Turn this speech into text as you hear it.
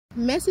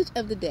Message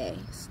of the day: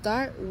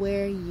 start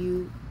where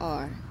you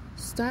are.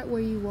 Start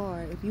where you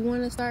are. If you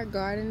want to start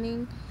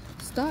gardening,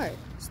 start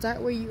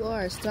where you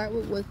are. Start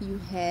with what you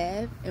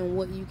have and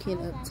what you can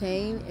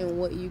obtain and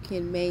what you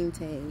can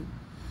maintain.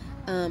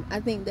 I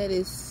think that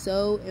is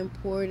so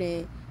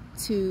important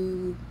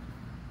to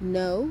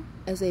know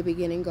as a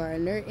beginning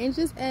gardener, and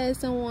just as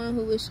someone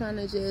who is trying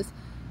to just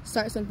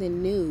start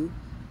something new,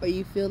 or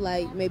you feel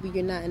like maybe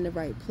you're not in the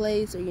right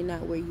place or you're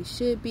not where you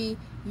should be.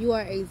 You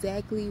are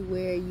exactly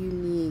where you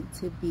need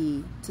to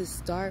be to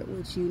start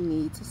what you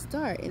need to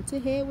start and to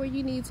head where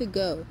you need to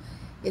go.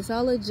 It's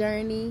all a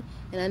journey,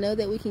 and I know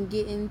that we can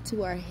get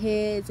into our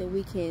heads and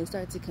we can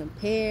start to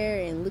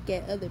compare and look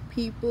at other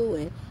people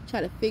and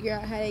try to figure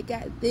out how they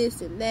got this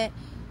and that.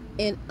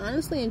 And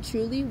honestly and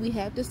truly, we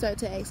have to start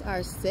to ask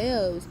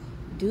ourselves,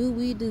 do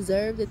we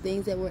deserve the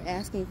things that we're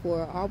asking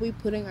for? Are we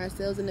putting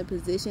ourselves in a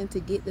position to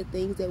get the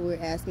things that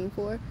we're asking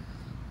for?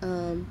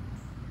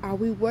 Are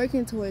we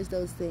working towards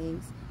those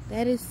things?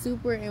 That is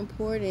super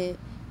important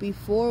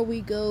before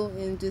we go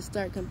and just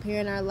start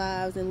comparing our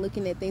lives and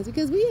looking at things.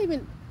 Because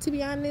to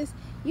be honest,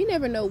 you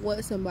never know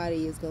what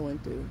somebody is going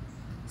through.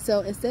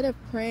 So instead of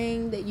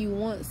praying that you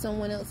want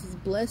someone else's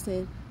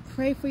blessing,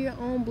 pray for your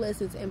own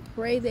blessings and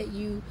pray that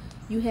you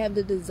have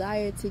the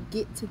desire to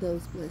get to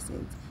those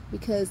blessings.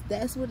 Because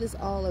that's what it's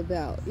all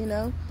about, you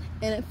know.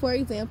 And for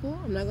example,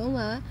 I'm not gonna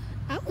lie,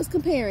 I was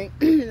comparing.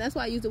 That's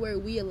why I use the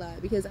word we a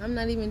lot, because I'm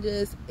not even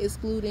just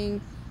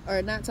excluding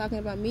or not talking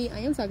about me. I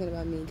am talking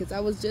about me, because I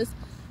was just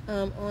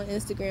on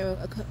Instagram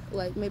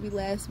like maybe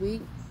last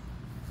week,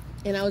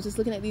 and I was just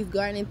looking at these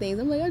gardening things.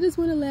 I'm like, I just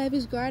want a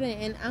lavish garden,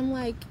 and I'm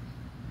like,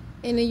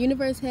 and the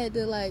universe had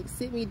to like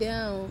sit me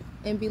down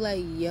and be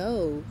like,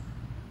 yo,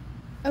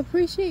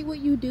 appreciate what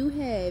you do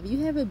have.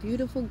 You have a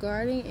beautiful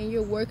garden and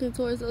you're working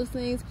towards those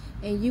things,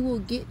 and you will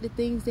get the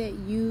things that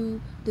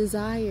you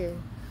desire.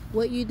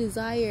 What you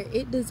desire,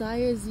 it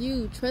desires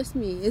you. Trust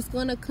me, it's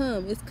gonna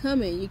come. It's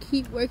coming. You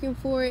keep working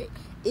for it.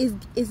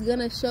 It's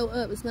gonna show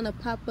up. It's gonna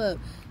pop up.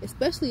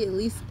 Especially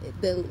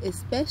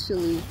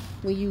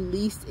when you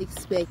least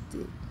expect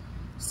it.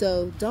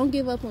 So don't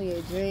give up on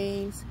your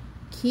dreams.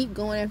 Keep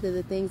going after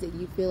the things that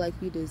you feel like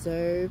you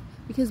deserve,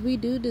 because we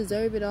do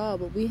deserve it all,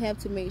 but we have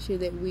to make sure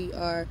that we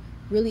are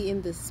really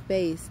in the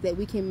space that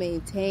we can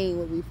maintain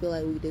what we feel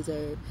like we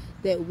deserve,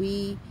 that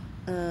we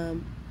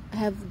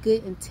have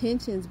good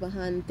intentions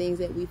behind the things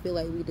that we feel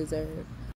like we deserve.